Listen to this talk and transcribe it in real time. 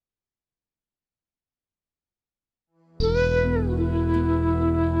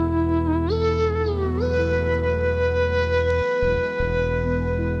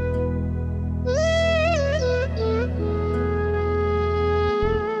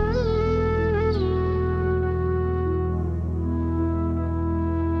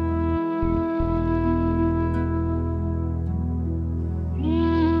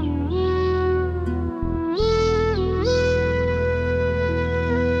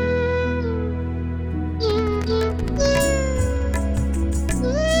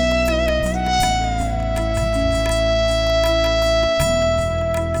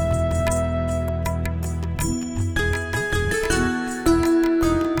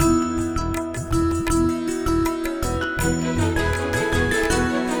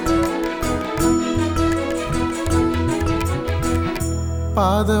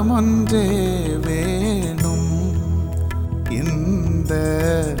பாதமொன்றே வேணும். இந்த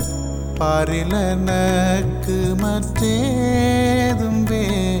பாரிலனக்கு மற்றேதும்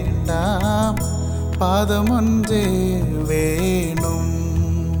வேண்டாம், பாதமொன்றே வேணும்.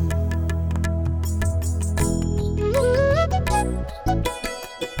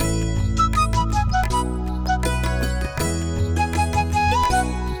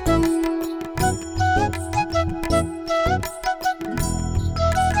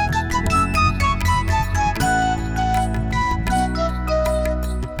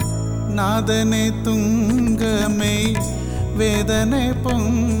 நாதனை துங்கமை வேதனை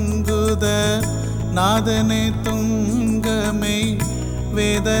பொங்குத, நாதனை துங்கமை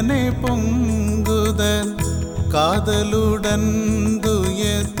வேதனை பொங்குதல், காதலுடன் துய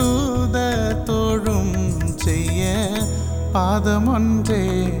தூத தோழும் செய்ய பாதமொன்றே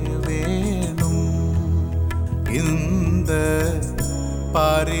வேணும். இந்த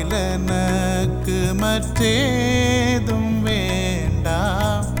பாரிலனக்கு மற்றேதும்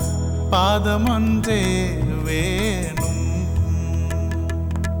வேண்டாம், பாதமொன்றே வேணும்.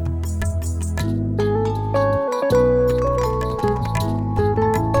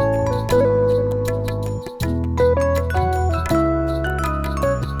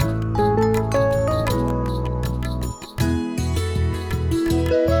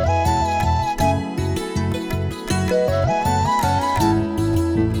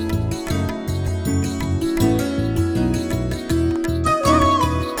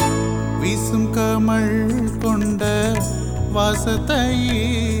 வீசும் கமல் கொண்ட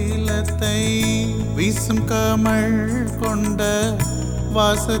வாசத்தையிலத்தை, வீசும் கமல் கொண்ட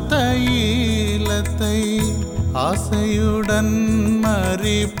வாசத்தையிலத்தை, ஆசையுடன்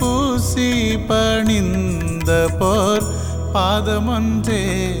மறி பூசி பணிந்த போர் பாதமொன்றே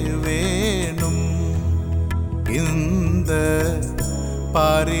வேணும். இந்த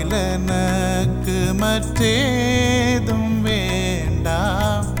பாரிலனக்கு மற்றேதும்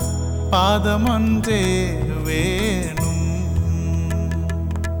வேண்டாம், பாதமொன்றே